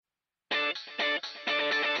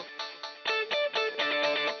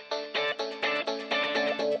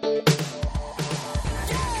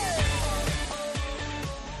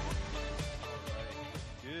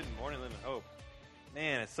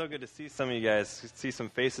so good to see some of you guys. See some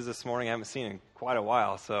faces this morning I haven't seen in quite a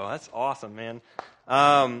while, so that's awesome, man.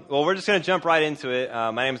 Well, we're just going to jump right into it.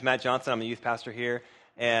 My name is Matt Johnson. I'm a youth pastor here.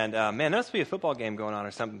 And, man, there must be a football game going on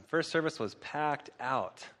or something. First service was packed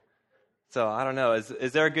out. So, I don't know.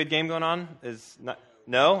 Is there a good game going on?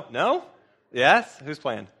 No? No? Yes? Who's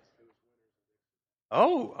playing?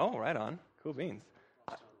 Oh, right on. Cool beans.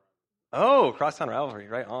 Oh, crosstown rivalry,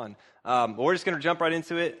 right on. Well, we're just going to jump right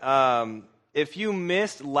into it. If you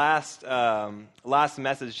missed last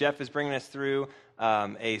message, Jeff is bringing us through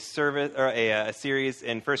a service or a series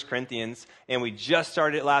in 1 Corinthians, and we just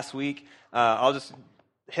started it last week. I'll just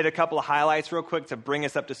hit a couple of highlights real quick to bring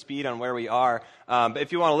us up to speed on where we are. But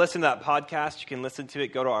if you want to listen to that podcast, you can listen to it.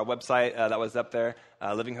 Go to our website that was up there,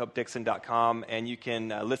 livinghopedixon.com, and you can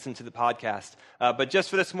listen to the podcast. But just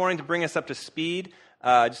for this morning, to bring us up to speed,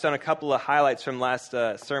 just on a couple of highlights from last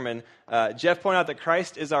sermon, Jeff pointed out that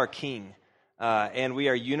Christ is our King, and we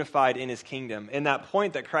are unified in His kingdom. And that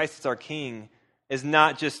point that Christ is our King is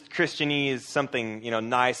not just Christianese, something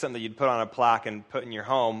nice, something that you'd put on a plaque and put in your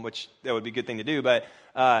home, which that would be a good thing to do. But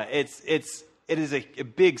it is a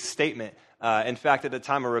big statement. In fact, at the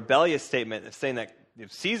time, a rebellious statement of saying that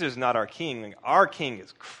if Caesar's not our king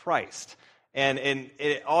is Christ. And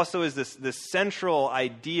it also is this central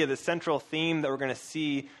idea, the central theme that we're going to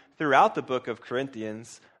see throughout the book of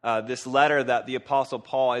Corinthians, this letter that the Apostle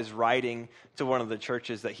Paul is writing to one of the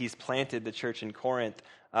churches that he's planted, the church in Corinth.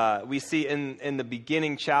 We see in the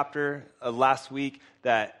beginning chapter of last week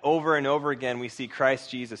that over and over again we see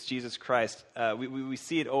Jesus Christ. We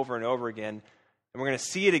see it over and over again, and we're going to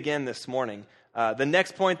see it again this morning. The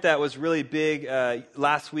next point that was really big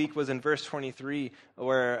last week was in verse 23,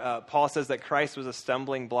 where Paul says that Christ was a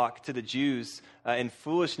stumbling block to the Jews and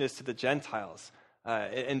foolishness to the Gentiles.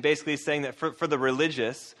 And basically saying that for the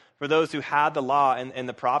religious, for those who had the law and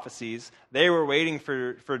the prophecies, they were waiting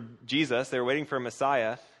for Jesus, they were waiting for a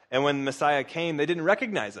Messiah, and when the Messiah came, they didn't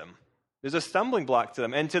recognize him. There's a stumbling block to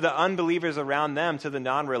them. And to the unbelievers around them, to the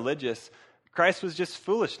non-religious, Christ was just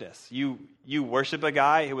foolishness. You worship a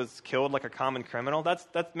guy who was killed like a common criminal?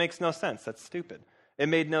 That makes no sense. That's stupid. It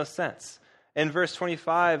made no sense. In verse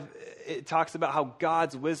 25, it talks about how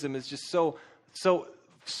God's wisdom is just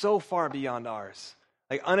so far beyond ours,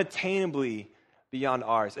 like unattainably beyond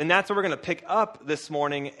ours. And that's what we're going to pick up this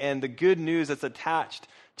morning, and the good news that's attached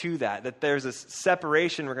to that there's this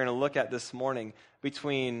separation we're going to look at this morning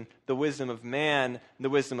between the wisdom of man and the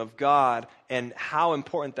wisdom of God, and how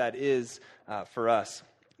important that is for us.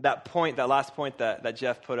 That last point that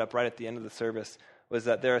Jeff put up right at the end of the service was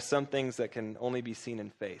that there are some things that can only be seen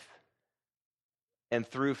in faith. And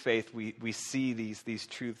through faith, we see these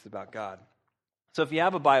truths about God. So if you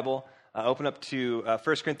have a Bible, open up to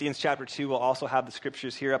 1 Corinthians chapter 2. We'll also have the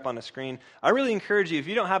scriptures here up on the screen. I really encourage you, if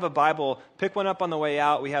you don't have a Bible, pick one up on the way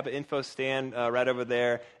out. We have an info stand right over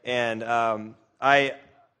there. And I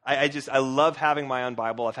love having my own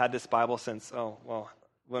Bible. I've had this Bible since,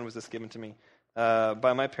 when was this given to me?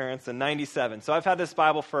 By my parents in 1997. So I've had this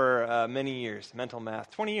Bible for many years, mental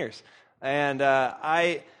math, 20 years. And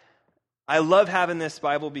I love having this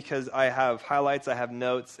Bible because I have highlights, I have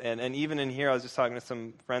notes, and even in here, I was just talking to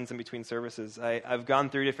some friends in between services. I've gone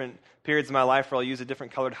through different periods of my life where I'll use a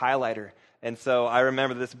different colored highlighter. And so I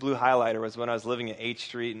remember this blue highlighter was when I was living at H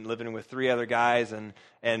Street and living with 3 other guys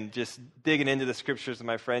and just digging into the scriptures with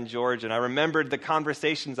my friend George. And I remembered the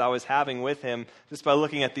conversations I was having with him just by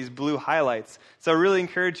looking at these blue highlights. So I really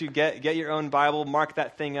encourage you, get your own Bible, mark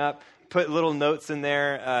that thing up, put little notes in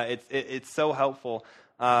there. It's so helpful.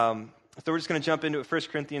 So we're just going to jump into it. 1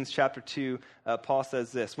 Corinthians chapter 2, Paul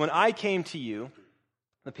says this: "When I came to you,"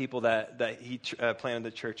 the people that he planted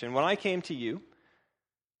the church in, "when I came to you,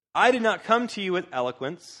 I did not come to you with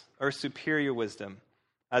eloquence or superior wisdom,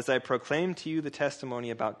 as I proclaimed to you the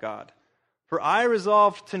testimony about God. For I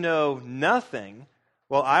resolved to know nothing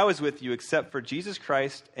while I was with you except for Jesus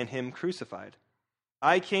Christ and Him crucified.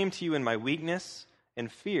 I came to you in my weakness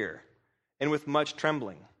and fear and with much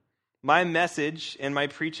trembling. My message and my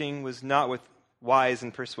preaching was not with wise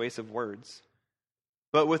and persuasive words,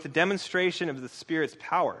 but with the demonstration of the Spirit's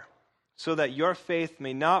power, so that your faith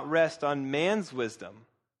may not rest on man's wisdom,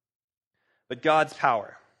 but God's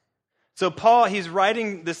power." So Paul, he's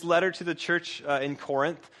writing this letter to the church in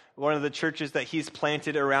Corinth, one of the churches that he's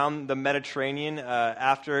planted around the Mediterranean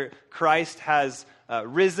after Christ has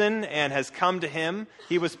risen and has come to him.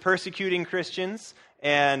 He was persecuting Christians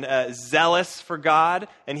and zealous for God,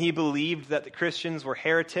 and he believed that the Christians were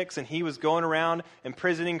heretics, and he was going around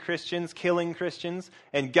imprisoning Christians, killing Christians,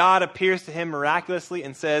 and God appears to him miraculously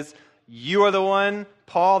and says, you are the one,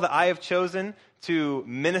 Paul, that I have chosen to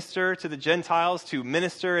minister to the Gentiles, to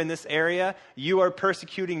minister in this area. You are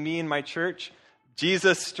persecuting me and my church.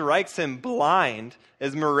 Jesus strikes him blind,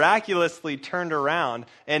 is miraculously turned around,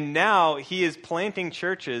 and now he is planting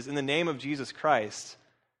churches in the name of Jesus Christ.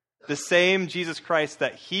 The same Jesus Christ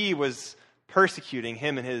that he was persecuting,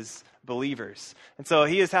 him and his believers. And so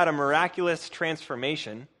he has had a miraculous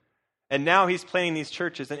transformation, and now he's planting these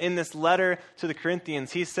churches. And in this letter to the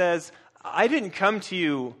Corinthians, he says, I didn't come to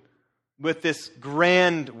you with this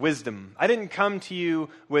grand wisdom. I didn't come to you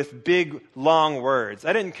with big, long words.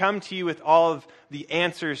 I didn't come to you with all of the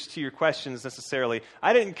answers to your questions necessarily.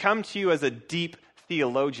 I didn't come to you as a deep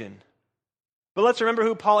theologian. But let's remember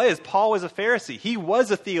who Paul is. Paul was a Pharisee. He was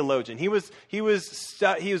a theologian. He was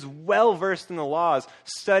well versed in the laws,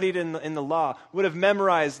 studied in the law, would have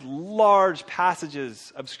memorized large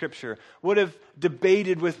passages of Scripture, would have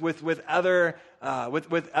debated with other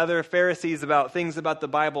Pharisees about things about the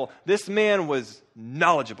Bible. This man was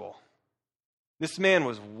knowledgeable. This man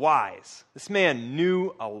was wise. This man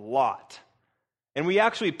knew a lot. And we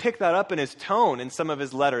actually pick that up in his tone in some of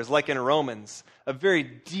his letters, like in Romans, a very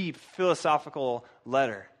deep philosophical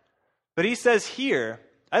letter. But he says here,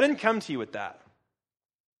 I didn't come to you with that.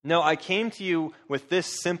 No, I came to you with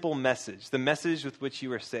this simple message, the message with which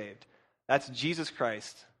you are saved. That's Jesus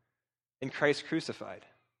Christ and Christ crucified.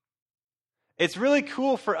 It's really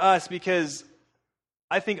cool for us because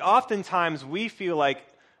I think oftentimes we feel like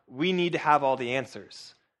we need to have all the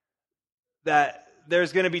answers. That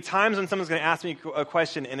there's going to be times when someone's going to ask me a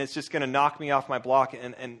question and it's just going to knock me off my block,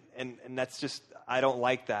 and that's just, I don't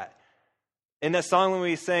like that. In that song when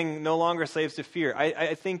we sang, No Longer Slaves to Fear,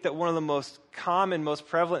 I think that one of the most common, most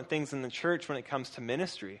prevalent things in the church when it comes to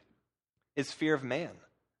ministry is fear of man.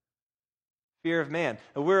 Fear of man.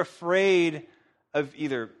 And we're afraid of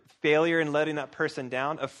either failure in letting that person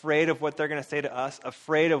down, afraid of what they're going to say to us,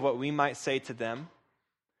 afraid of what we might say to them.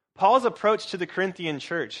 Paul's approach to the Corinthian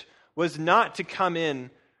church was not to come in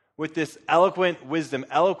with this eloquent wisdom,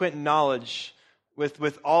 eloquent knowledge,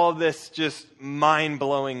 with all of this just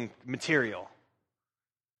mind-blowing material.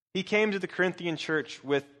 He came to the Corinthian church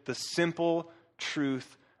with the simple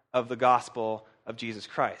truth of the gospel of Jesus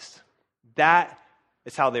Christ. That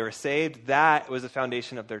is how they were saved. That was the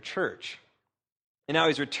foundation of their church. And now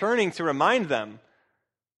he's returning to remind them,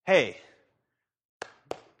 hey,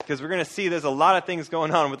 because we're going to see there's a lot of things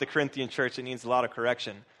going on with the Corinthian church that needs a lot of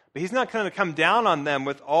correction. But he's not going to come down on them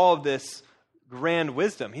with all of this grand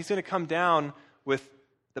wisdom. He's going to come down with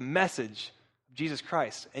the message of Jesus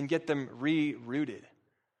Christ and get them re-rooted.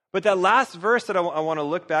 But that last verse that I want to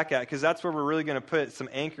look back at, because that's where we're really going to put some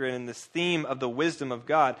anchor in this theme of the wisdom of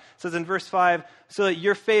God. It says in verse 5, so that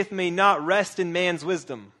your faith may not rest in man's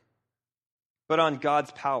wisdom, but on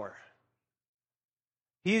God's power.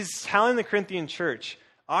 He's telling the Corinthian church,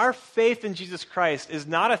 our faith in Jesus Christ is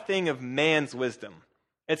not a thing of man's wisdom.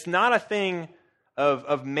 It's not a thing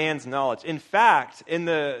of man's knowledge. In fact, in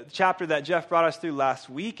the chapter that Jeff brought us through last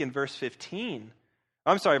week in verse 18,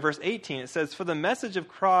 it says, for the message of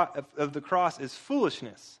the cross is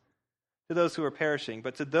foolishness to those who are perishing,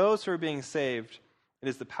 but to those who are being saved, it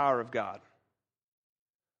is the power of God.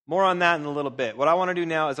 More on that in a little bit. What I want to do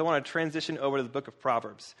now is I want to transition over to the book of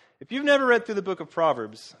Proverbs. If you've never read through the book of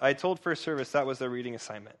Proverbs, I told First Service that was their reading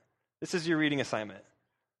assignment. This is your reading assignment.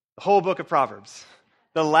 The whole book of Proverbs.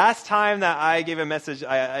 The last time that I gave a message,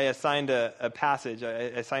 I assigned a passage, I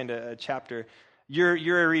assigned a chapter.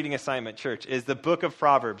 Your reading assignment, church, is the book of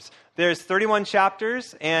Proverbs. There's 31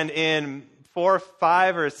 chapters, and in 4,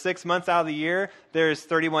 5, or 6 months out of the year, there's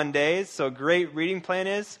 31 days. So a great reading plan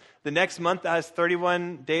is, the next month that has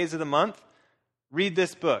 31 days of the month, read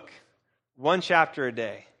this book. 1 chapter a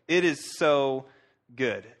day. It is so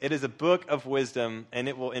good. It is a book of wisdom, and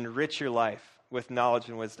it will enrich your life with knowledge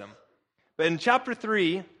and wisdom. But in chapter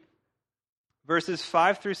 3, verses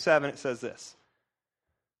 5 through 7, it says this.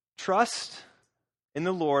 Trust in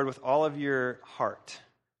the Lord with all of your heart,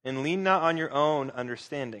 and lean not on your own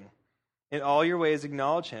understanding. In all your ways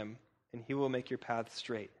acknowledge him, and he will make your path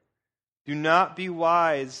straight. Do not be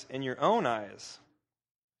wise in your own eyes.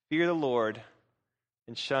 Fear the Lord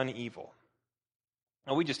and shun evil.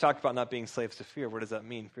 Now, we just talked about not being slaves to fear. What does that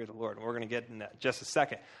mean, fear the Lord? And we're going to get in that in just a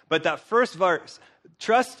second. But that first verse,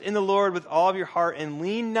 trust in the Lord with all of your heart and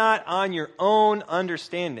lean not on your own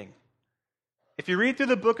understanding. If you read through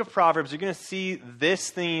the book of Proverbs, you're going to see this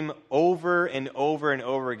theme over and over and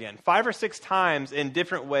over again. 5 or 6 times in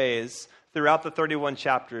different ways throughout the 31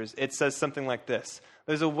 chapters, it says something like this.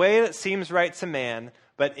 There's a way that seems right to man,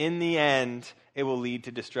 but in the end, it will lead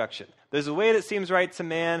to destruction. There's a way that seems right to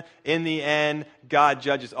man. In the end, God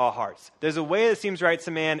judges all hearts. There's a way that seems right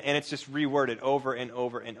to man, and it's just reworded over and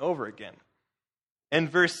over and over again. In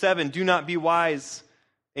verse 7, do not be wise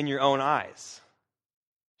in your own eyes.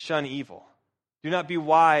 Shun evil. Do not be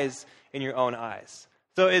wise in your own eyes.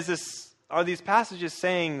 So are these passages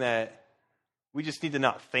saying that we just need to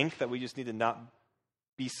not think, that we just need to not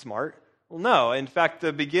be smart? Well, no. In fact,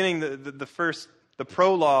 the beginning, the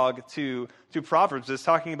prologue to Proverbs is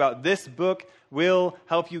talking about this book will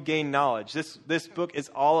help you gain knowledge. This book is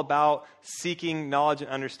all about seeking knowledge and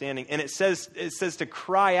understanding. And it says to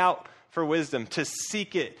cry out for wisdom, to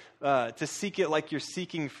seek it like you're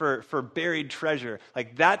seeking for buried treasure.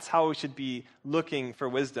 Like that's how we should be looking for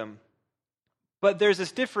wisdom. But there's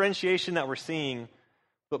this differentiation that we're seeing,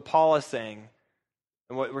 what Paul is saying,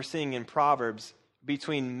 and what we're seeing in Proverbs,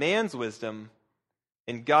 between man's wisdom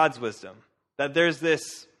and God's wisdom. That there's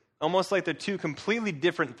this, almost like they're two completely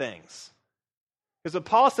different things. Because what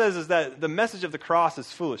Paul says is that the message of the cross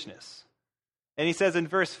is foolishness. And he says in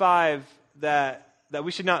verse 5 that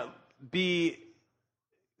we should not be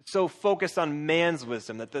so focused on man's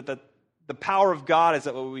wisdom, that the power of God is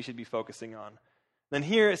what we should be focusing on. Then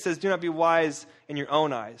here it says, do not be wise in your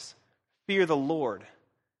own eyes. Fear the Lord.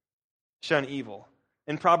 Shun evil.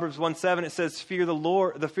 In Proverbs 1:7 it says, fear the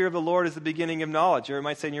Lord. The fear of the Lord is the beginning of knowledge. Or it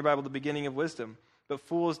might say in your Bible, the beginning of wisdom. But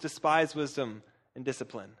fools despise wisdom and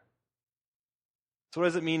discipline. So what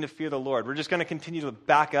does it mean to fear the Lord? We're just going to continue to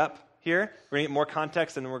back up here. We're going to get more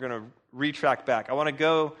context and then we're going to retrack back. I want to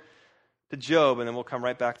go to Job and then we'll come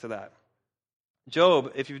right back to that.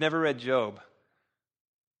 Job, if you've never read Job,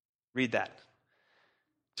 read that.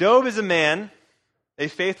 Job is a man, a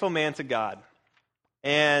faithful man to God.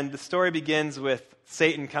 And the story begins with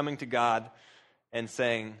Satan coming to God and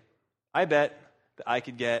saying, I bet that I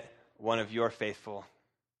could get one of your faithful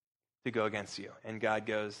to go against you. And God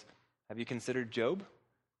goes, have you considered Job?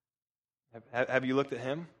 Have you looked at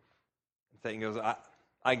him? And Satan goes,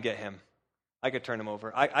 I can get him. I could turn him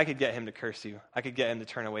over. I could get him to curse you. I could get him to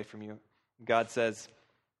turn away from you. God says,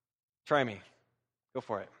 try me. Go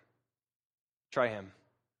for it. Try him.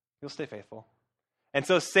 He'll stay faithful. And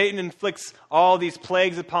so Satan inflicts all these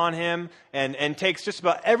plagues upon him and takes just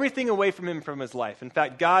about everything away from him from his life. In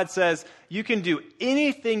fact, God says, you can do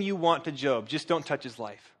anything you want to Job, just don't touch his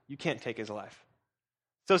life. You can't take his life.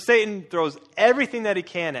 So Satan throws everything that he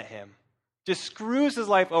can at him, just screws his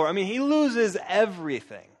life over. I mean, he loses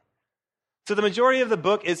everything. So the majority of the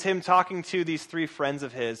book is him talking to these three friends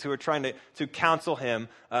of his who are trying to counsel him,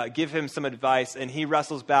 give him some advice, and he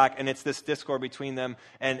wrestles back, and it's this discord between them,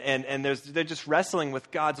 and they're just wrestling with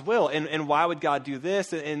God's will, and why would God do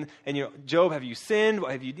this? And you know, Job, have you sinned?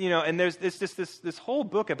 Have you know? And it's just this whole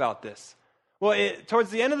book about this. Well, towards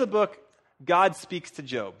the end of the book, God speaks to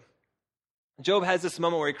Job. Job has this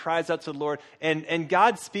moment where he cries out to the Lord, and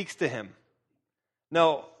God speaks to him.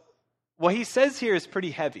 Now, what he says here is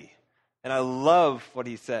pretty heavy. And I love what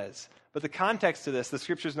he says. But the context to this, the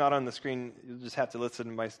scripture's not on the screen. You'll just have to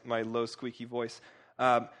listen to my low, squeaky voice.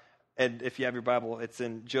 And if you have your Bible, it's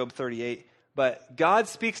in Job 38. But God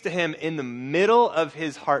speaks to him in the middle of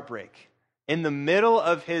his heartbreak, in the middle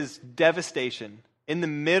of his devastation, in the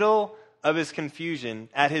middle of his confusion,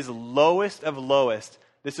 at his lowest of lowest.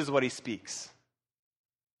 This is what he speaks.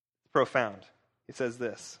 It's profound. He says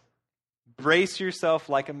this, brace yourself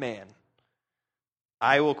like a man.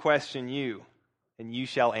 I will question you, and you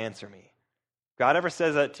shall answer me. If God ever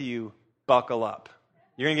says that to you, buckle up.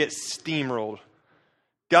 You're going to get steamrolled.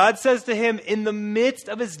 God says to him in the midst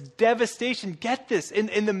of his devastation, get this,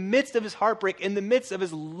 in the midst of his heartbreak, in the midst of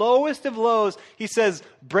his lowest of lows, he says,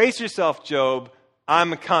 brace yourself, Job,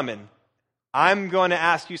 I'm coming. I'm going to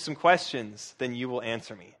ask you some questions, then you will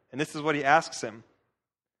answer me. And this is what he asks him.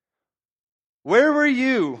 Where were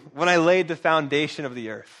you when I laid the foundation of the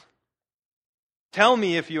earth? Tell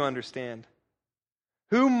me if you understand.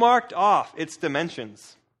 Who marked off its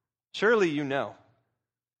dimensions? Surely you know.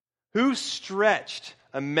 Who stretched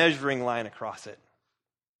a measuring line across it?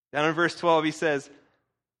 Down in verse 12 he says,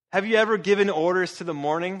 have you ever given orders to the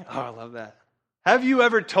morning? Oh, I love that. Have you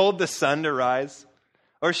ever told the sun to rise?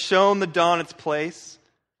 Or shown the dawn its place?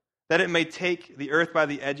 That it may take the earth by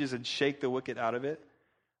the edges and shake the wicked out of it?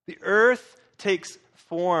 The earth takes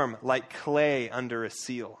form like clay under a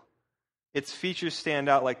seal. Its features stand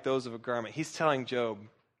out like those of a garment. He's telling Job,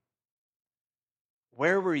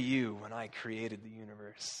 where were you when I created the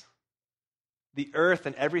universe? The earth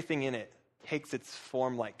and everything in it takes its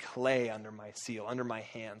form like clay under my seal, under my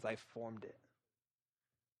hands. I formed it.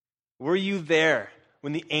 Were you there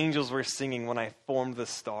when the angels were singing when I formed the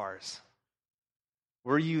stars?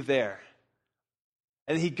 Were you there?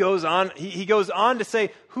 And he goes on, he goes on to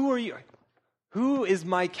say, who are you? Who is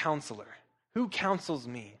my counselor? Who counsels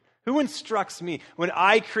me? Who instructs me? When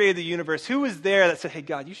I created the universe, who was there that said, hey,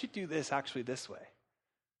 God, you should do this actually this way?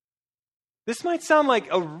 This might sound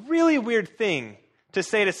like a really weird thing to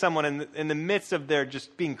say to someone in the midst of their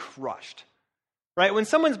just being crushed, right? When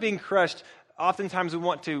someone's being crushed, oftentimes we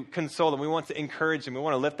want to console them. We want to encourage them. We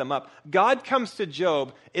want to lift them up. God comes to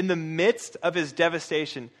Job in the midst of his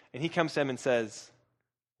devastation, and he comes to him and says,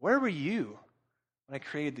 where were you when I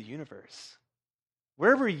created the universe?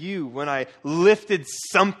 Where were you when I lifted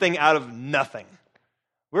something out of nothing?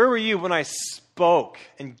 Where were you when I spoke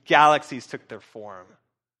and galaxies took their form?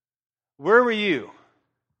 Where were you?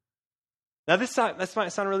 Now, this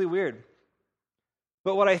might sound really weird.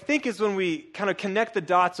 But what I think is when we kind of connect the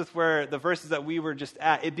dots with where the verses that we were just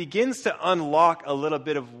at, it begins to unlock a little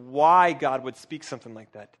bit of why God would speak something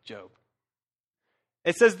like that to Job.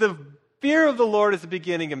 It says the fear of the Lord is the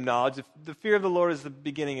beginning of knowledge. The fear of the Lord is the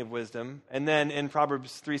beginning of wisdom. And then in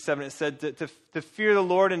Proverbs 3:7, it said to fear the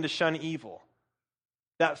Lord and to shun evil.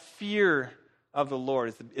 That fear of the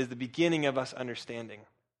Lord is the beginning of us understanding.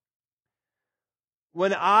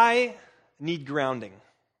 When I need grounding,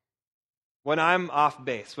 when I'm off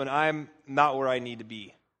base, when I'm not where I need to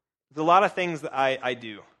be, there's a lot of things that I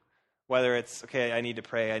do. Whether it's, okay, I need to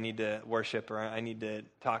pray, I need to worship, or I need to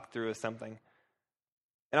talk through something.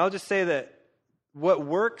 And I'll just say that what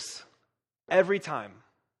works every time,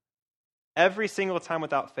 every single time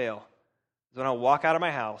without fail, is when I walk out of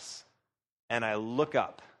my house and I look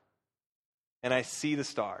up and I see the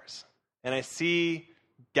stars and I see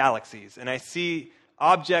galaxies and I see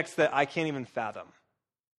objects that I can't even fathom.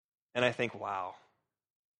 And I think, wow,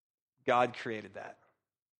 God created that.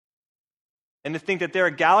 And to think that there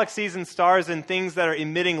are galaxies and stars and things that are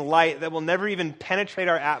emitting light that will never even penetrate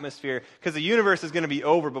our atmosphere because the universe is going to be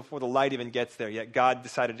over before the light even gets there, yet God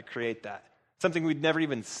decided to create that. Something we'd never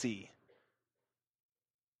even see.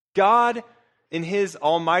 God, in his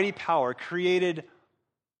almighty power, created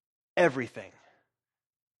everything.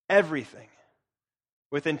 Everything.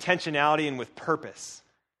 With intentionality and with purpose.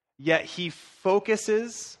 Yet he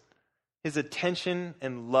focuses his attention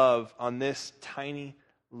and love on this tiny,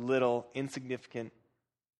 little, insignificant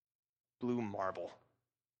blue marble.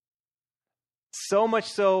 So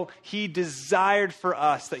much so, he desired for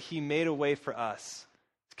us that he made a way for us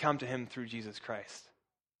to come to him through Jesus Christ.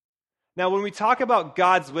 Now, when we talk about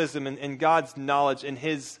God's wisdom and God's knowledge and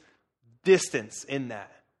his distance in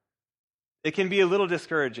that, it can be a little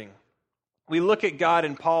discouraging. We look at God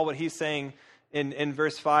and Paul, what he's saying in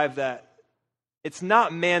verse 5, that it's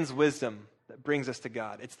not man's wisdom that brings us to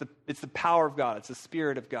God. It's the power of God. It's the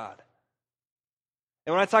Spirit of God.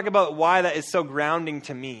 And when I talk about why that is so grounding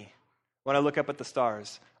to me, when I look up at the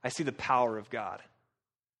stars, I see the power of God.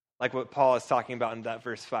 Like what Paul is talking about in that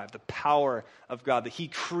verse 5, the power of God, that he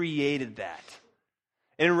created that.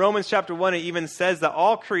 And in Romans chapter 1, it even says that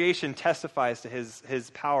all creation testifies to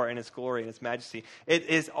his power and his glory and his majesty. It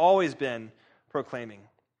has always been proclaiming.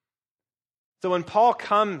 So when Paul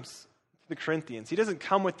comes to the Corinthians, he doesn't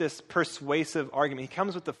come with this persuasive argument. He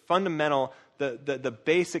comes with the fundamental, the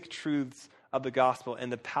basic truths of the gospel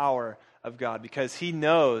and the power of God, because he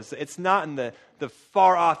knows it's not in the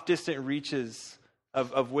far off distant reaches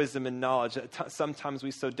of wisdom and knowledge that sometimes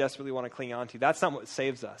we so desperately want to cling on to. That's not what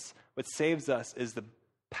saves us. What saves us is the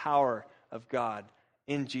power of God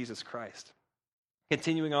in Jesus Christ.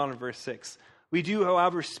 Continuing on in verse 6. We do,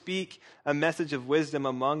 however, speak a message of wisdom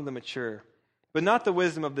among the mature, but not the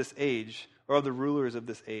wisdom of this age or of the rulers of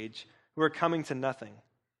this age who are coming to nothing.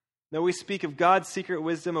 No, we speak of God's secret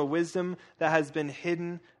wisdom, a wisdom that has been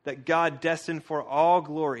hidden, that God destined for all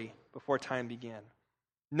glory before time began.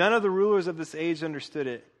 None of the rulers of this age understood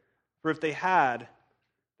it, for if they had,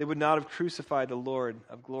 they would not have crucified the Lord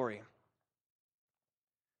of glory.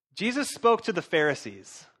 Jesus spoke to the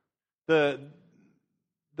Pharisees, the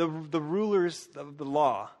rulers of the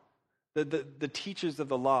law, the teachers of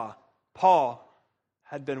the law. Paul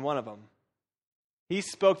had been one of them. He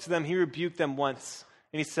spoke to them, he rebuked them once,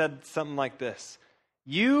 and he said something like this: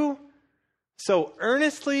 "You so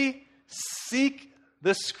earnestly seek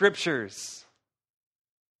the Scriptures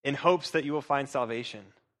in hopes that you will find salvation.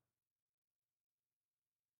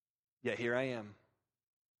 Yet here I am.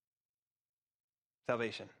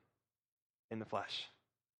 Salvation in the flesh.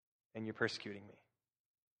 And you're persecuting me."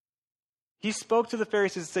 He spoke to the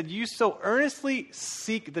Pharisees and said, "You so earnestly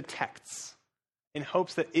seek the texts in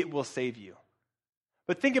hopes that it will save you.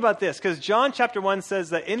 But think about this, because John chapter 1 says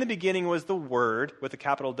that in the beginning was the Word, with a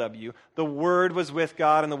capital W. The Word was with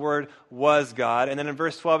God, and the Word was God. And then in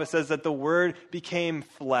verse 12 it says that the Word became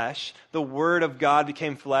flesh. The Word of God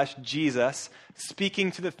became flesh, Jesus,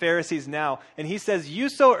 speaking to the Pharisees now. And he says, you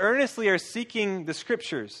so earnestly are seeking the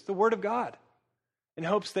Scriptures, the Word of God, in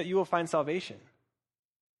hopes that you will find salvation.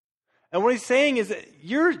 And what he's saying is that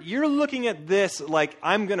you're looking at this like,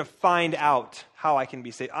 I'm going to find out how I can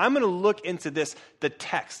be saved. I'm going to look into this, the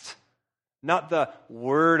text, not the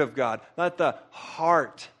Word of God, not the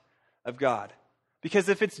heart of God. Because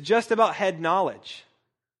if it's just about head knowledge,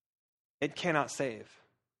 it cannot save.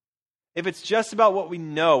 If it's just about what we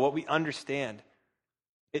know, what we understand,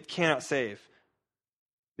 it cannot save.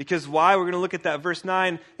 Because why? We're going to look at that. Verse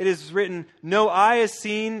 9, it is written, no eye has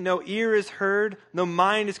seen, no ear has heard, no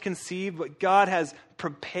mind has conceived, what God has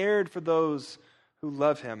prepared for those who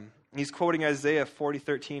love him. He's quoting Isaiah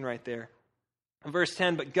 40:13 right there. Verse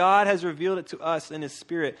 10, but God has revealed it to us in his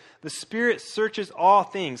Spirit. The Spirit searches all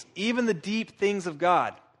things, even the deep things of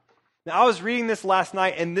God. Now, I was reading this last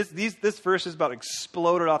night, and this verse is about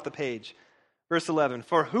exploded off the page. Verse 11,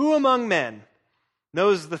 for who among men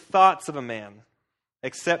knows the thoughts of a man,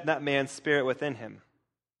 except that man's spirit within him?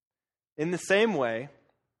 In the same way,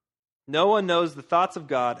 no one knows the thoughts of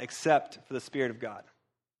God except for the Spirit of God.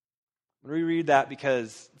 I'm going to reread that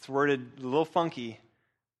because it's worded a little funky.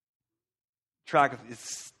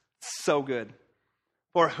 It's so good.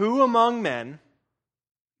 For who among men,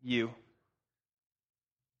 you,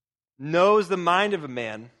 knows the mind of a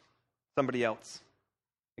man, somebody else,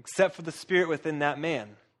 except for the Spirit within that man?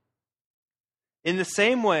 In the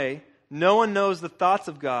same way, no one knows the thoughts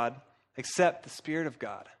of God except the Spirit of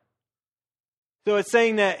God. So it's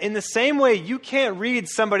saying that in the same way, you can't read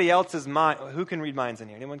somebody else's mind. Who can read minds in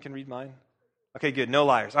here? Anyone can read mine? Okay, good. No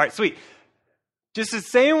liars. All right, sweet. Just the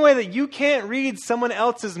same way that you can't read someone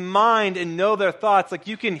else's mind and know their thoughts. Like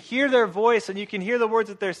you can hear their voice and you can hear the words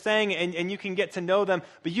that they're saying and you can get to know them,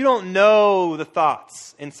 but you don't know the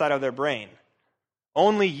thoughts inside of their brain.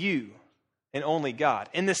 Only you and only God.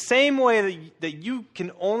 In the same way that you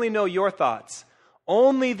can only know your thoughts,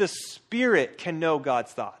 only the Spirit can know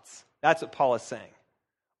God's thoughts. That's what Paul is saying.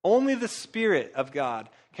 Only the Spirit of God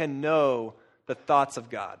can know the thoughts of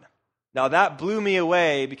God. Now that blew me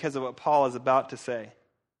away because of what Paul is about to say.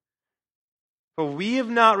 For we have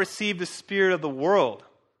not received the spirit of the world,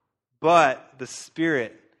 but the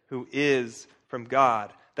Spirit who is from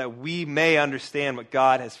God, that we may understand what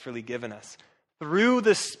God has freely given us. Through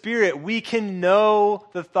the Spirit, we can know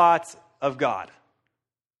the thoughts of God.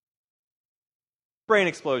 Brain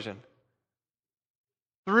explosion.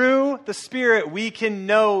 Through the Spirit, we can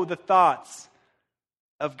know the thoughts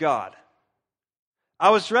of God.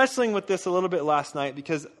 I was wrestling with this a little bit last night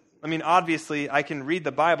because, obviously, I can read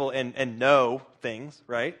the Bible and know things,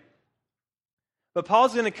 right? But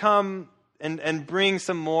Paul's going to come and bring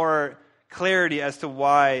some more clarity as to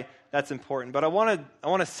why that's important. But I want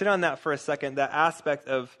to sit on that for a second, that aspect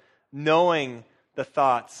of knowing the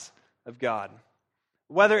thoughts of God.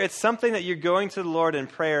 Whether it's something that you're going to the Lord in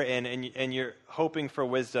prayer and you're hoping for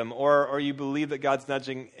wisdom, or you believe that God's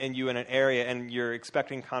nudging in you in an area and you're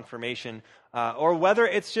expecting confirmation, or whether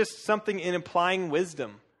it's just something in applying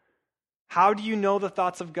wisdom. How do you know the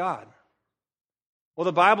thoughts of God? Well,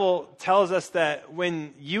 the Bible tells us that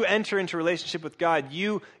when you enter into a relationship with God,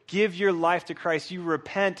 you give your life to Christ, you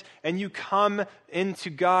repent, and you come into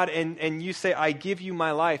God and you say, I give you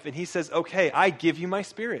my life. And he says, okay, I give you my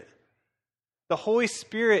Spirit. The Holy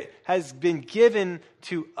Spirit has been given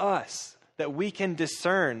to us that we can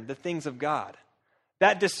discern the things of God.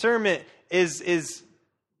 That discernment is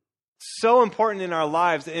so important in our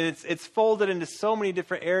lives, and it's folded into so many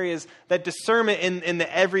different areas. That discernment in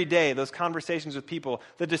the everyday, those conversations with people,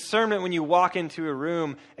 the discernment when you walk into a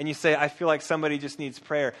room and you say, I feel like somebody just needs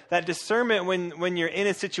prayer. That discernment when you're in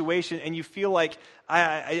a situation and you feel like,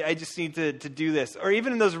 I just need to do this. Or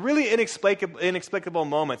even in those really inexplicable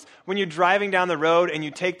moments when you're driving down the road and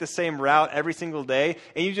you take the same route every single day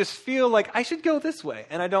and you just feel like, I should go this way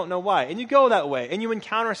and I don't know why. And you go that way and you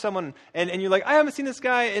encounter someone and you're like, I haven't seen this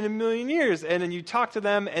guy in a million years. And then you talk to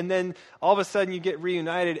them and then all of a sudden you get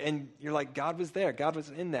reunited and you're like, God was there. God was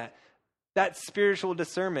in that. That's spiritual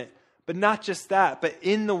discernment. But not just that, but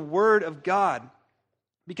in the Word of God.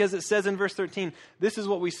 Because it says in verse 13, this is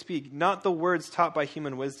what we speak, not the words taught by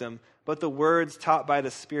human wisdom, but the words taught by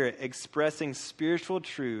the Spirit, expressing spiritual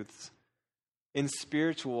truths in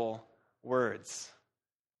spiritual words.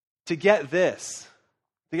 To get this,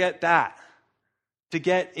 to get that, to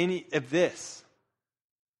get any of this,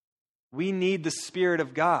 we need the Spirit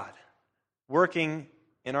of God working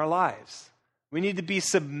in our lives. We need to be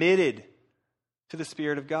submitted to the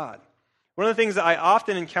Spirit of God. One of the things that I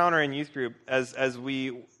often encounter in youth group as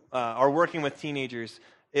we are working with teenagers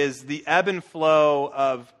is the ebb and flow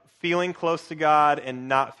of feeling close to God and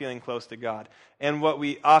not feeling close to God. And what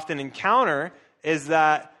we often encounter is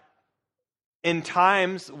that in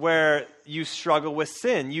times where you struggle with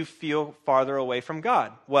sin, you feel farther away from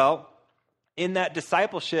God. Well, in that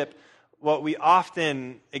discipleship, what we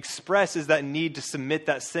often express is that need to submit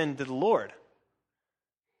that sin to the Lord.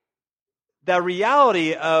 The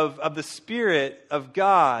reality of the Spirit of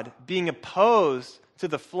God being opposed to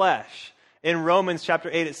the flesh. In Romans chapter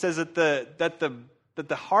 8, it says that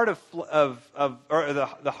the heart of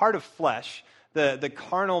flesh, the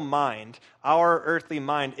carnal mind, our earthly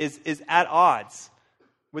mind, is at odds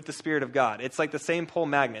with the Spirit of God. It's like the same pole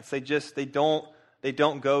magnets. They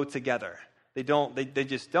don't go together. They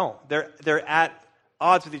just don't. They're at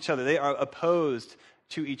odds with each other. They are opposed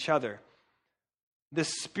to each other. The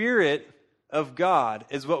Spirit of God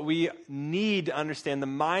is what we need to understand, the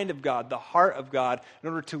mind of God, the heart of God, in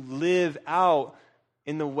order to live out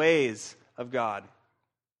in the ways of God.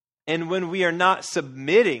 And when we are not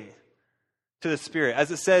submitting to the Spirit,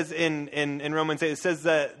 as it says in Romans 8, it says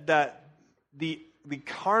that the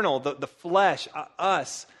carnal, the flesh,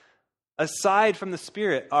 us, aside from the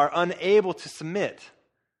Spirit, are unable to submit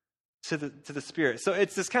to the Spirit. So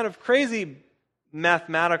it's this kind of crazy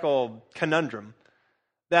mathematical conundrum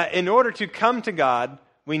that in order to come to God,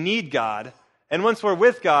 we need God. And once we're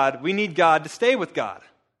with God, we need God to stay with God.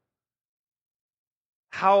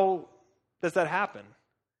 How does that happen?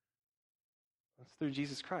 It's through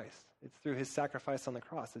Jesus Christ. It's through his sacrifice on the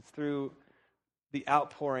cross. It's through the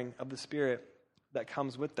outpouring of the Spirit that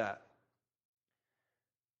comes with that.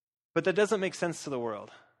 But that doesn't make sense to the world.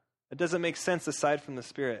 It doesn't make sense aside from the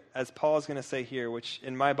Spirit. As Paul is going to say here, which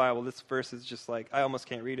in my Bible, this verse is just like, I almost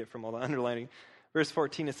can't read it from all the underlining. Verse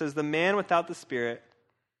 14, it says, "The man without the Spirit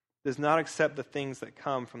does not accept the things that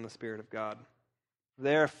come from the Spirit of God.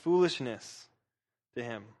 They are foolishness to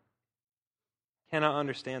him. Cannot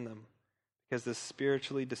understand them because they're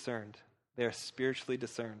spiritually discerned." They are spiritually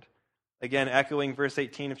discerned. Again, echoing verse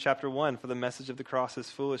 18 of chapter 1, "For the message of the cross is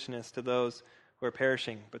foolishness to those who are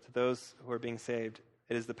perishing, but to those who are being saved,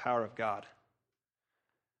 it is the power of God."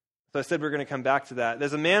 So I said we're going to come back to that.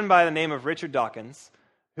 There's a man by the name of Richard Dawkins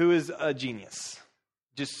who is a genius,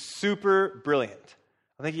 just super brilliant.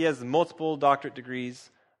 I think he has multiple doctorate degrees.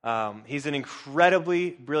 He's an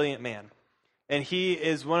incredibly brilliant man. And he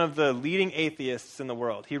is one of the leading atheists in the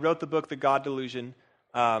world. He wrote the book, The God Delusion,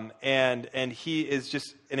 and he is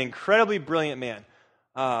just an incredibly brilliant man.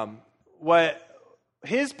 What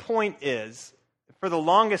his point is, for the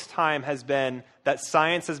longest time, has been that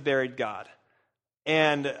science has buried God.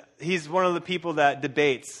 And he's one of the people that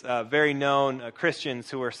debates very known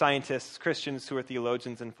Christians who are scientists, Christians who are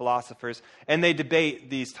theologians and philosophers, and they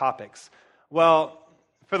debate these topics. Well,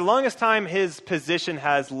 for the longest time, his position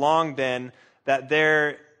has long been that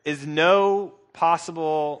there is no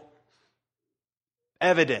possible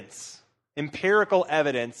evidence, empirical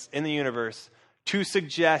evidence in the universe to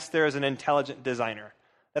suggest there is an intelligent designer.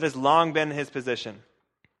 That has long been his position.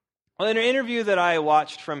 Well, in an interview that I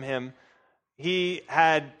watched from him, he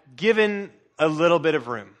had given a little bit of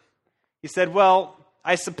room. He said, well,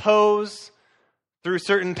 I suppose through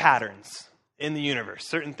certain patterns in the universe,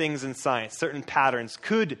 certain things in science, certain patterns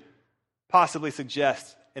could possibly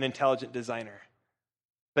suggest an intelligent designer.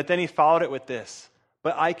 But then he followed it with this: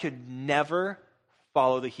 but I could never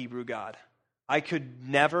follow the Hebrew God. I could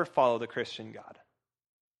never follow the Christian God.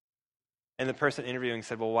 And the person interviewing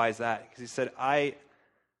said, well, why is that? Because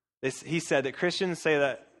he said that Christians say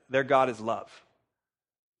that their God is love.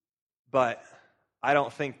 But I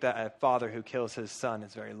don't think that a father who kills his son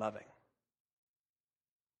is very loving.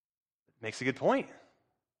 Makes a good point.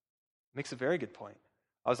 Makes a very good point.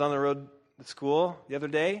 I was on the road to school the other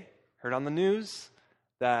day, heard on the news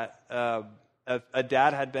that a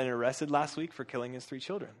dad had been arrested last week for killing his 3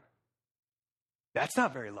 children. That's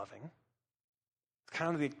not very loving. It's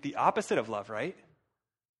kind of the opposite of love, right?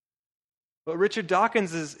 What Richard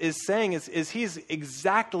Dawkins is saying is he's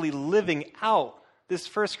exactly living out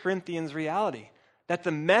this 1 Corinthians reality, that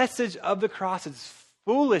the message of the cross is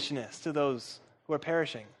foolishness to those who are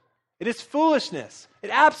perishing. It is foolishness. It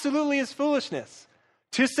absolutely is foolishness.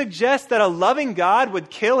 To suggest that a loving God would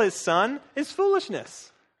kill his son is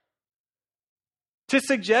foolishness. To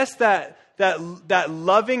suggest that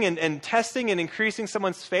loving and testing and increasing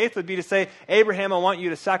someone's faith would be to say, Abraham, I want you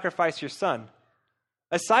to sacrifice your son.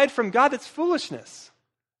 Aside from God, that's foolishness.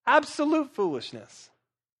 Absolute foolishness.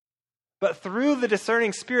 But through the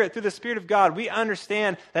discerning Spirit, through the Spirit of God, we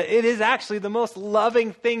understand that it is actually the most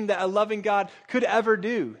loving thing that a loving God could ever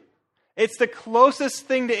do. It's the closest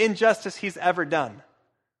thing to injustice he's ever done.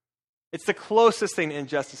 It's the closest thing to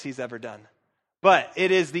injustice he's ever done. But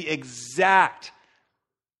it is the exact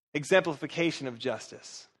exemplification of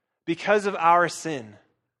justice. Because of our sin,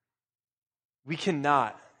 we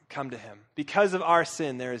cannot come to him. Because of our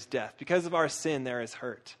sin, there is death. Because of our sin, there is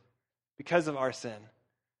hurt. Because of our sin.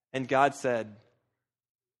 And God said,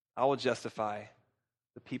 I will justify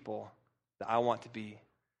the people that I want to be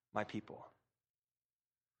my people.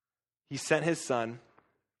 He sent his son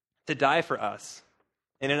to die for us.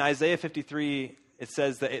 And in Isaiah 53, it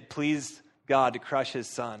says that it pleased God to crush his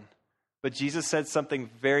son. But Jesus said something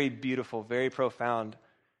very beautiful, very profound.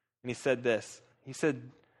 And he said this. He said,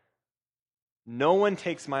 no one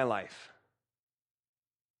takes my life.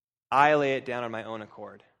 I lay it down on my own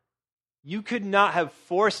accord. You could not have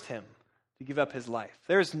forced him to give up his life.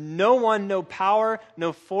 There's no one, no power,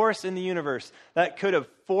 no force in the universe that could have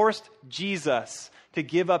forced Jesus to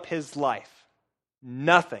give up his life.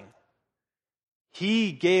 Nothing.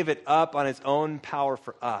 He gave it up on his own power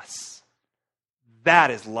for us.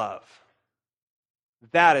 That is love.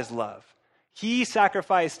 That is love. He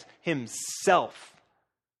sacrificed himself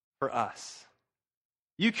for us.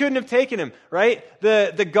 You couldn't have taken him, right?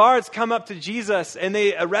 The guards come up to Jesus and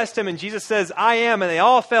they arrest him and Jesus says, I am, and they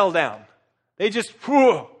all fell down. They just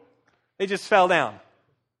fell down.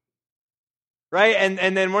 Right?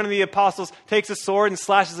 And then one of the apostles takes a sword and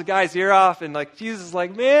slashes the guy's ear off, and like Jesus is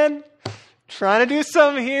like, man, trying to do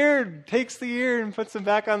something here, takes the ear and puts him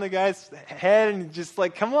back on the guy's head, and just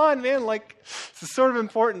like, come on, man, like, this is sort of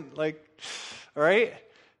important, like, all right?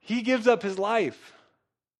 He gives up his life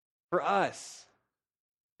for us.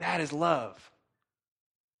 That is love.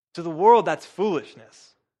 To the world, that's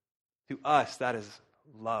foolishness. To us, that is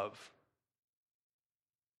love.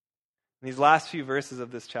 In these last few verses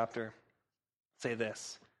of this chapter say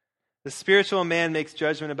this: the spiritual man makes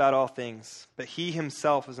judgment about all things, but he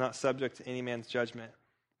himself is not subject to any man's judgment.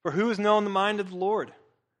 For who has known the mind of the Lord,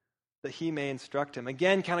 that he may instruct him?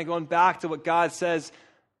 Again, kind of going back to what God says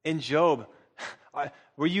in Job.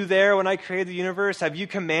 Were you there when I created the universe? Have you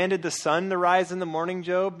commanded the sun to rise in the morning,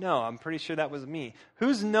 Job? No, I'm pretty sure that was me.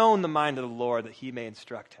 Who's known the mind of the Lord that he may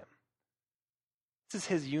instruct him? This is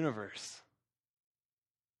his universe.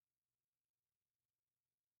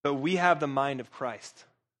 But we have the mind of Christ.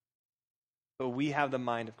 But we have the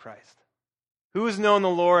mind of Christ. Who has known the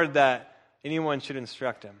Lord that anyone should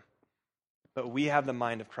instruct him? But we have the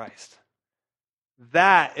mind of Christ.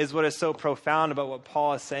 That is what is so profound about what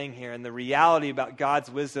Paul is saying here. And the reality about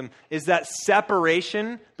God's wisdom is that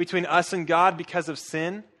separation between us and God because of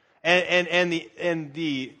sin and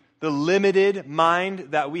the limited mind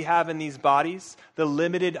that we have in these bodies, the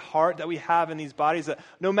limited heart that we have in these bodies, that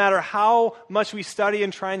no matter how much we study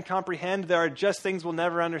and try and comprehend, there are just things we'll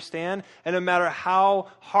never understand. And no matter how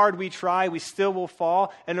hard we try, we still will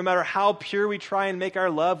fall. And no matter how pure we try and make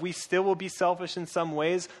our love, we still will be selfish in some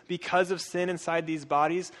ways because of sin inside these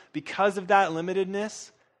bodies. Because of that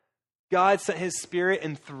limitedness, God sent his Spirit,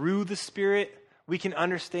 and through the Spirit, we can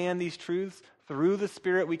understand these truths. Through the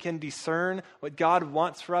Spirit, we can discern what God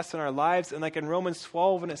wants for us in our lives. And like in Romans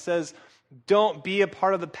 12, when it says, don't be a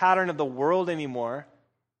part of the pattern of the world anymore,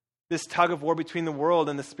 this tug of war between the world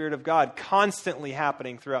and the Spirit of God, constantly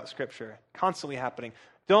happening throughout Scripture, constantly happening.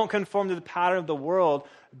 Don't conform to the pattern of the world.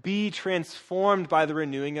 Be transformed by the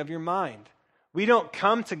renewing of your mind. We don't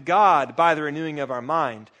come to God by the renewing of our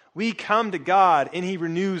mind. We come to God and he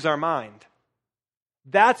renews our mind.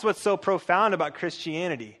 That's what's so profound about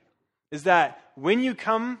Christianity, is that when you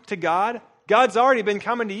come to God, God's already been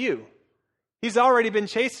coming to you. He's already been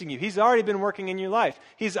chasing you. He's already been working in your life.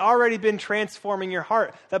 He's already been transforming your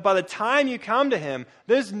heart. That by the time you come to him,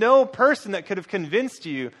 there's no person that could have convinced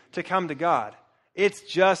you to come to God. It's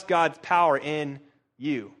just God's power in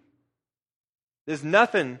you. There's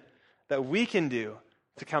nothing that we can do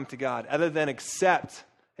to come to God other than accept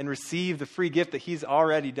and receive the free gift that he's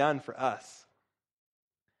already done for us.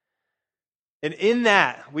 And in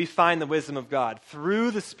that, we find the wisdom of God.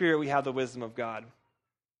 Through the Spirit, we have the wisdom of God.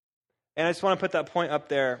 And I just want to put that point up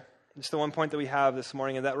there, just the one point that we have this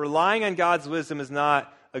morning, is that relying on God's wisdom is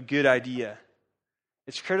not a good idea.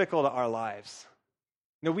 It's critical to our lives.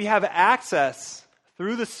 You know, we have access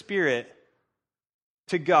through the Spirit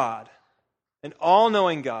to God, an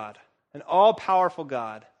all-knowing God, an all-powerful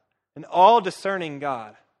God, an all-discerning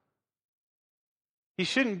God. He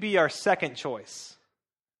shouldn't be our second choice.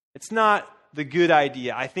 It's not the good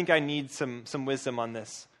idea. I think I need some wisdom on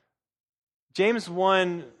this. James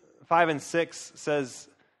 1:5-6 says,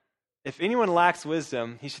 if anyone lacks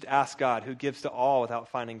wisdom, he should ask God, who gives to all without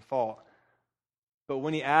finding fault. But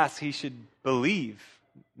when he asks, he should believe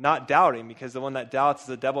not doubting, because the one that doubts is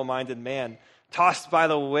a double-minded man, tossed by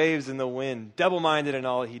the waves and the wind, double-minded in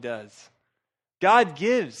all he does. God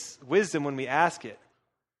gives wisdom when we ask it.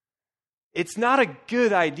 It's not a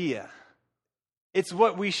good idea. It's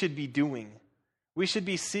what we should be doing. We should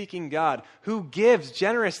be seeking God, who gives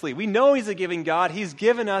generously. We know he's a giving God. He's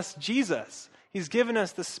given us Jesus. He's given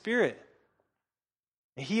us the Spirit.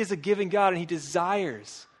 He is a giving God, and he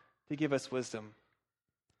desires to give us wisdom.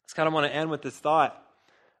 I just kind of want to end with this thought.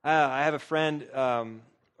 I have a friend,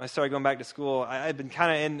 I started going back to school. I'd been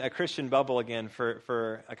kind of in a Christian bubble again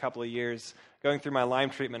for a couple of years. Going through my Lyme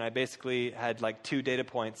treatment, I basically had like 2 data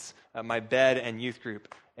points, my bed and youth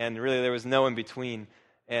group, and really there was no in between.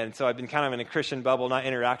 And so I've been kind of in a Christian bubble, not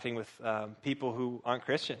interacting with people who aren't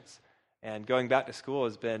Christians. And going back to school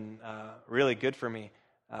has been really good for me,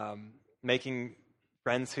 making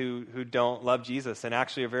friends who don't love Jesus and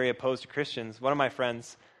actually are very opposed to Christians. One of my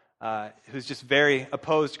friends who's just very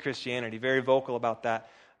opposed to Christianity, very vocal about that,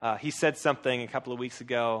 he said something a couple of weeks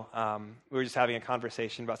ago. We were just having a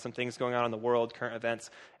conversation about some things going on in the world, current events,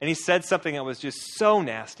 and he said something that was just so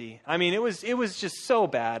nasty. I mean, it was just so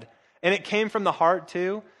bad, and it came from the heart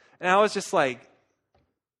too. And I was just like,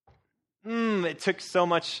 it took so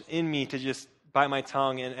much in me to just bite my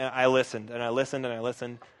tongue, and I listened, and I listened, and I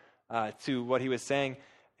listened to what he was saying,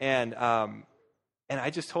 and I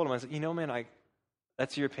just told him, I was like, man,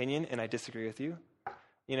 that's your opinion, and I disagree with you,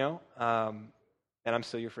 and I'm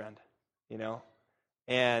still your friend,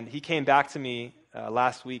 And he came back to me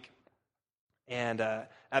last week, and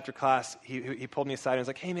after class, he pulled me aside and was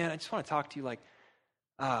like, hey, man, I just want to talk to you, like,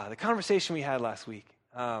 the conversation we had last week.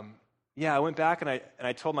 I went back, and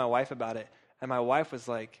I told my wife about it, and my wife was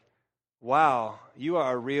like, wow, you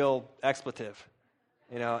are a real expletive,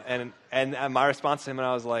 and my response to him, and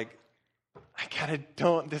I was like, I kind of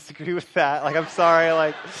don't disagree with that. Like, I'm sorry,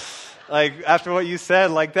 like after what you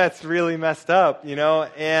said, like, that's really messed up,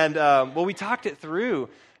 And we talked it through,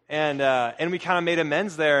 and we kind of made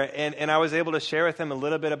amends there, and I was able to share with him a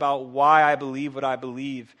little bit about why I believe what I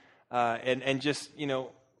believe, and just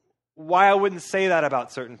why I wouldn't say that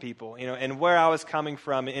about certain people, and where I was coming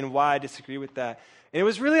from, and why I disagree with that. And it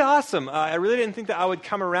was really awesome. I really didn't think that I would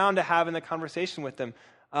come around to having the conversation with him.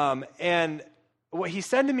 And what he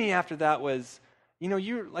said to me after that was,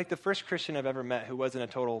 you're like the first Christian I've ever met who wasn't a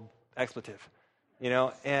total expletive,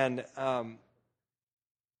 And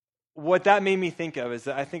what that made me think of is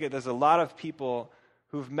that I think that there's a lot of people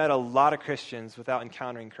who've met a lot of Christians without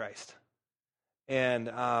encountering Christ. And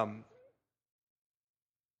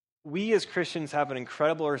we as Christians have an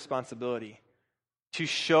incredible responsibility to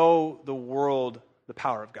show the world the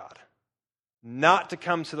power of God, not to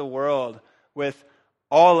come to the world with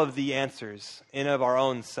all of the answers in of our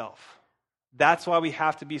own self. That's why we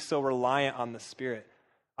have to be so reliant on the Spirit.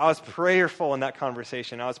 I was prayerful in that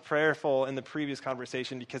conversation. I was prayerful in the previous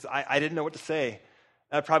conversation because I didn't know what to say.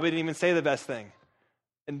 I probably didn't even say the best thing.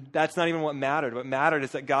 And that's not even what mattered. What mattered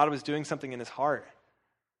is that God was doing something in his heart.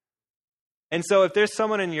 And so if there's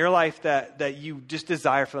someone in your life that you just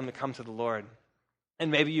desire for them to come to the Lord, and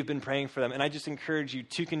maybe you've been praying for them, and I just encourage you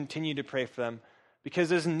to continue to pray for them, because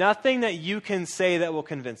there's nothing that you can say that will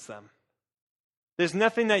convince them. There's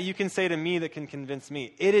nothing that you can say to me that can convince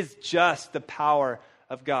me. It is just the power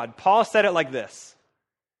of God. Paul said it like this.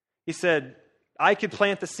 He said, I could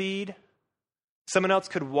plant the seed, someone else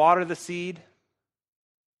could water the seed,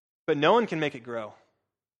 but no one can make it grow.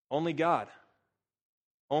 Only God.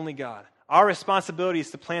 Only God. Our responsibility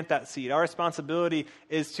is to plant that seed. Our responsibility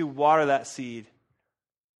is to water that seed.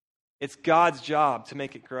 It's God's job to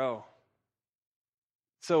make it grow.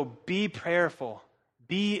 So be prayerful.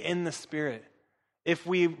 Be in the Spirit. If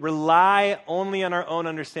we rely only on our own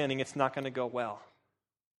understanding, it's not going to go well.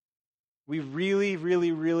 We really,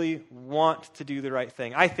 really, really want to do the right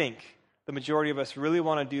thing. I think the majority of us really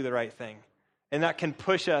want to do the right thing. And that can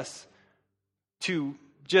push us to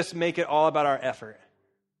just make it all about our effort.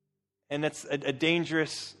 And that's a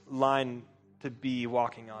dangerous line to be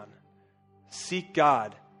walking on. Seek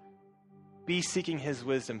God. Be seeking his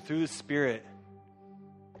wisdom through the Spirit.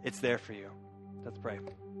 It's there for you. Let's pray.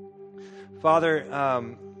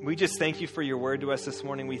 Father, we just thank you for your word to us this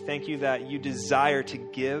morning. We thank you that you desire to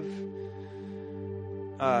give.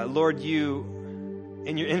 Lord, you,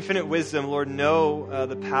 in your infinite wisdom, Lord, know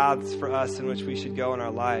the paths for us in which we should go in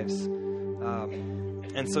our lives.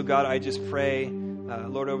 And so, God, I just pray,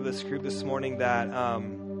 Lord, over this group this morning that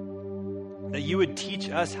you would teach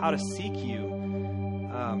us how to seek you.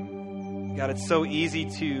 God, it's so easy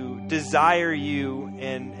to desire you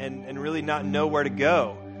and really not know where to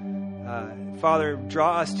go. Father,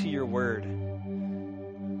 draw us to your word.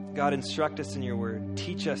 God, instruct us in your word.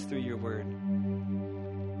 Teach us through your word.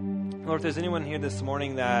 Lord, if there's anyone here this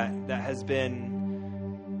morning that has been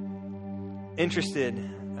interested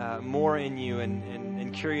more in you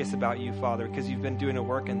and curious about you, Father, because you've been doing a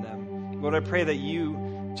work in them, Lord, I pray that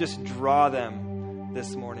you just draw them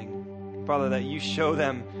this morning. Father, that you show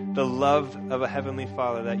them the love of a heavenly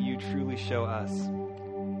Father that you truly show us.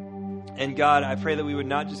 And God, I pray that we would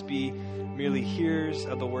not just be merely hearers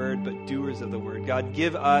of the word, but doers of the word. God,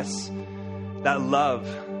 give us that love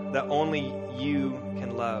that only you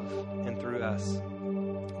can love and through us.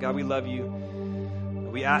 God, we love you.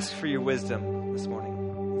 We ask for your wisdom this morning.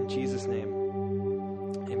 In Jesus' name.